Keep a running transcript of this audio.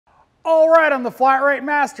All right, I'm the Flat Rate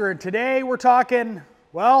Master, and today we're talking,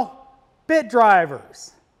 well, bit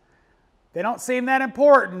drivers. They don't seem that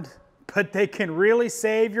important, but they can really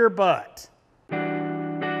save your butt. All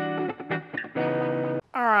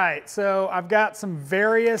right, so I've got some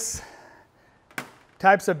various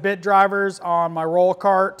types of bit drivers on my roll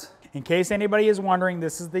cart. In case anybody is wondering,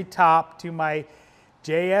 this is the top to my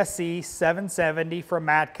JSC 770 from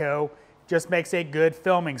Matco. Just makes a good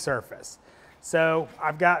filming surface. So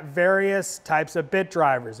I've got various types of bit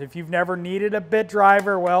drivers. If you've never needed a bit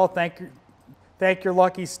driver, well, thank your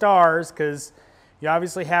lucky stars, because you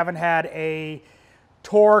obviously haven't had a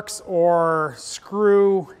Torx or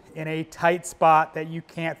screw in a tight spot that you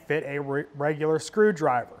can't fit a regular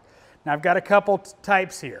screwdriver. Now I've got a couple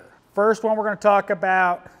types here. First one we're going to talk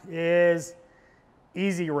about is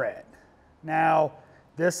Easy Red. Now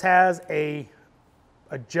this has a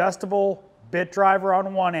adjustable bit driver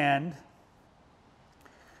on one end,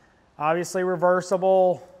 obviously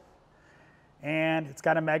reversible, and it's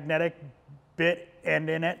got a magnetic bit end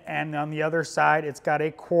in it, and on the other side it's got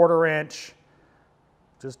a 1/4 inch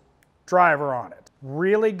just driver on it.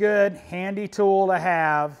 Really good, handy tool to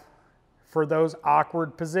have for those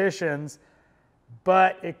awkward positions,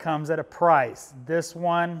 but it comes at a price. This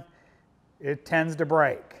one, it tends to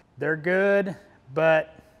break. They're good,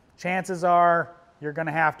 but chances are you're going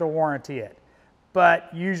to have to warranty it.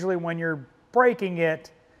 But usually when you're breaking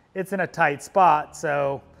it, it's in a tight spot,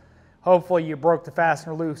 so hopefully you broke the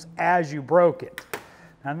fastener loose as you broke it.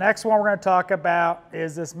 Now, the next one we're going to talk about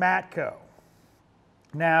is this Matco.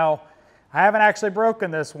 Now, I haven't actually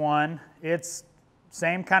broken this one. It's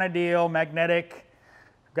same kind of deal, magnetic.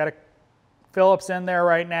 I've got a Phillips in there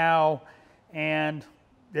right now, and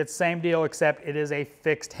it's same deal except it is a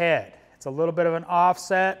fixed head. It's a little bit of an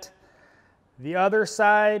offset. The other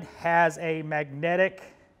side has a magnetic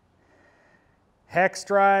hex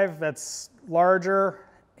drive that's larger,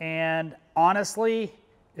 and honestly,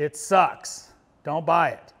 it sucks. Don't buy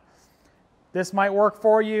it. This might work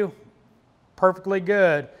for you, perfectly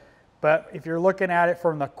good, but if you're looking at it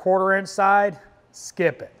from the 1/4 inch side,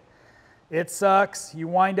 skip it. It sucks. You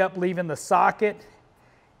wind up leaving the socket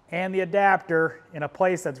and the adapter in a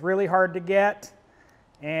place that's really hard to get,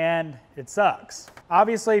 and it sucks.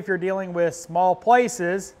 Obviously, if you're dealing with small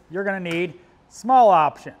places, you're going to need small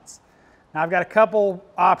options. Now I've got a couple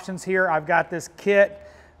options here. I've got this kit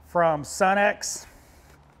from Sunex.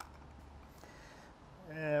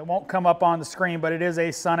 It won't come up on the screen, but it is a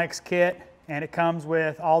Sunex kit, and it comes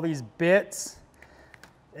with all these bits,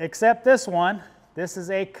 except this one. This is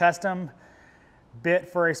a custom bit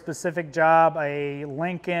for a specific job, a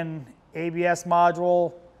Lincoln ABS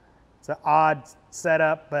module. It's an odd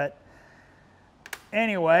setup, but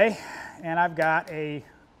anyway, and I've got a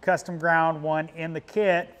custom ground one in the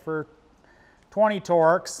kit for 20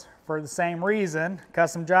 Torx for the same reason,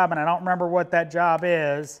 custom job, and I don't remember what that job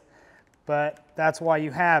is, but that's why you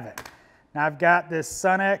have it. Now I've got this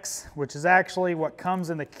Sunex, which is actually what comes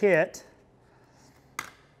in the kit,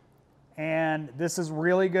 and this is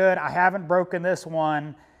really good. I haven't broken this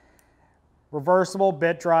one. Reversible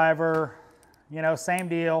bit driver, you know, same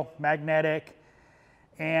deal, magnetic,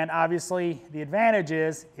 and obviously the advantage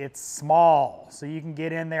is it's small, so you can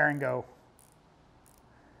get in there and go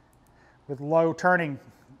with low turning.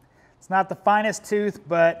 It's not the finest tooth,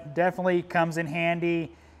 but definitely comes in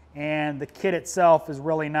handy, and the kit itself is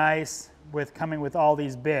really nice with coming with all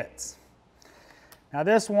these bits. Now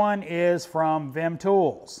this one is from Vim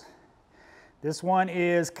Tools. This one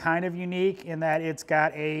is kind of unique in that it's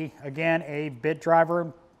got again, a bit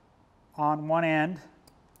driver on one end,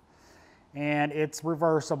 and it's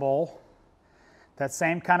reversible. That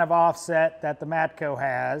same kind of offset that the Matco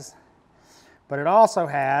has, but it also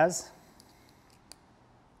has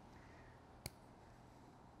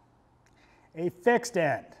a fixed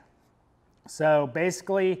end. So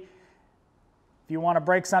basically, if you want to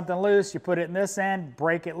break something loose, you put it in this end,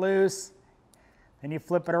 break it loose, then you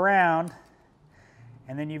flip it around,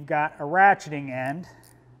 and then you've got a ratcheting end.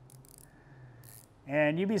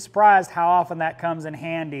 And you'd be surprised how often that comes in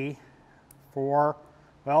handy for,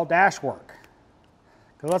 well, dash work.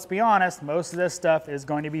 Because let's be honest, most of this stuff is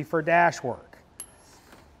going to be for dash work.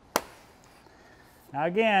 Now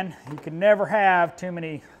again, you can never have too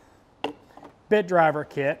many bit driver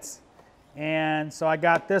kits, and so I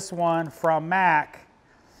got this one from Mac.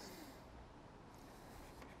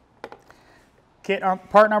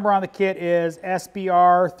 Part number on the kit is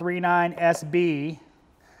SBR39SB.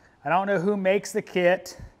 I don't know who makes the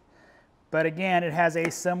kit, but again, it has a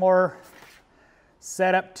similar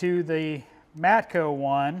setup to the Matco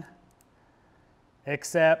one,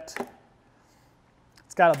 except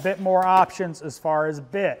It's got a bit more options as far as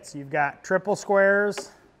bits. You've got triple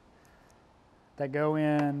squares that go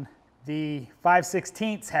in the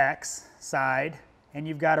 5/16 hex side, and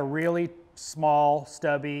you've got a really small,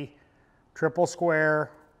 stubby triple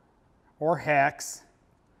square or hex.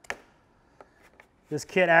 This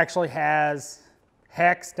kit actually has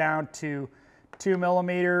hex down to 2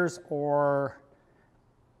 millimeters or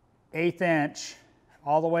 1/8 inch,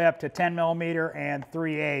 all the way up to 10 millimeter and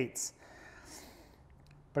 3/8.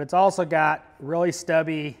 But it's also got really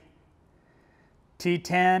stubby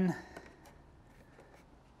T10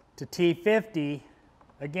 to T50,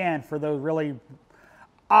 again, for those really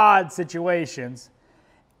odd situations.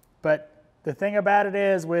 But the thing about it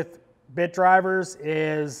is with bit drivers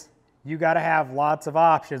is you got to have lots of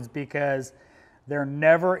options, because they're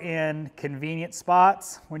never in convenient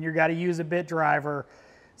spots when you got to use a bit driver.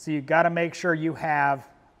 So you got to make sure you have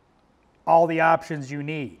all the options you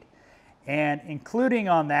need. And including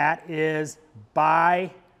on that is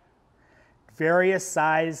buy various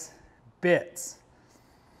size bits.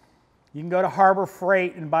 You can go to Harbor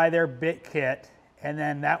Freight and buy their bit kit, and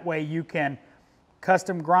then that way you can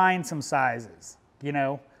custom grind some sizes, you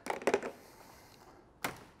know.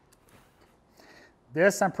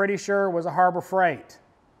 This, I'm pretty sure, was a Harbor Freight.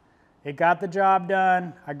 It got the job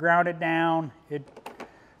done. I ground it down. It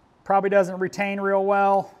probably doesn't retain real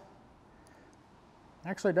well.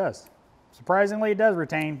 Actually, it does. Surprisingly, it does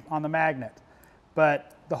retain on the magnet.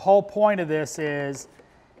 But the whole point of this is,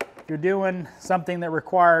 if you're doing something that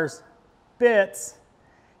requires bits,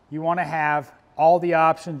 you want to have all the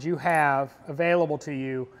options you have available to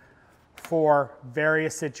you for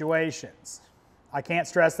various situations. I can't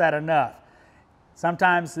stress that enough.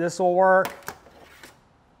 Sometimes this will work,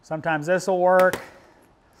 sometimes this will work,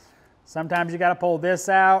 sometimes you got to pull this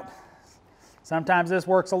out, sometimes this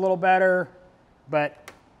works a little better, but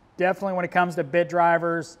definitely when it comes to bit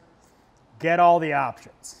drivers, get all the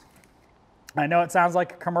options. I know it sounds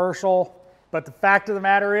like a commercial, but the fact of the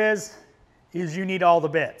matter is you need all the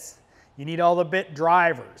bits. You need all the bit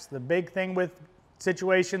drivers. The big thing with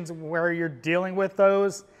situations where you're dealing with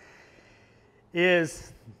those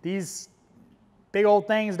is these big old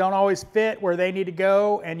things don't always fit where they need to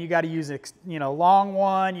go, and you got to use a long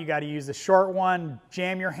one, you got to use a short one,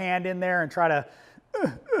 jam your hand in there and try to,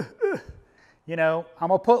 you know. I'm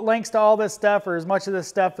going to put links to all this stuff, or as much of this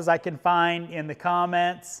stuff as I can find, in the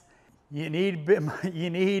comments. You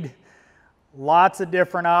need lots of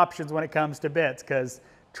different options when it comes to bits, because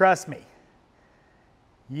trust me,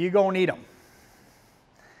 you're going to need them.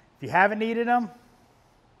 If you haven't needed them,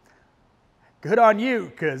 good on you,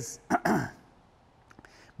 because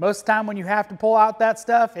most of the time when you have to pull out that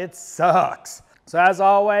stuff, it sucks. So as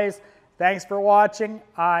always, thanks for watching.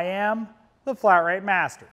 I am the Flat Rate Master.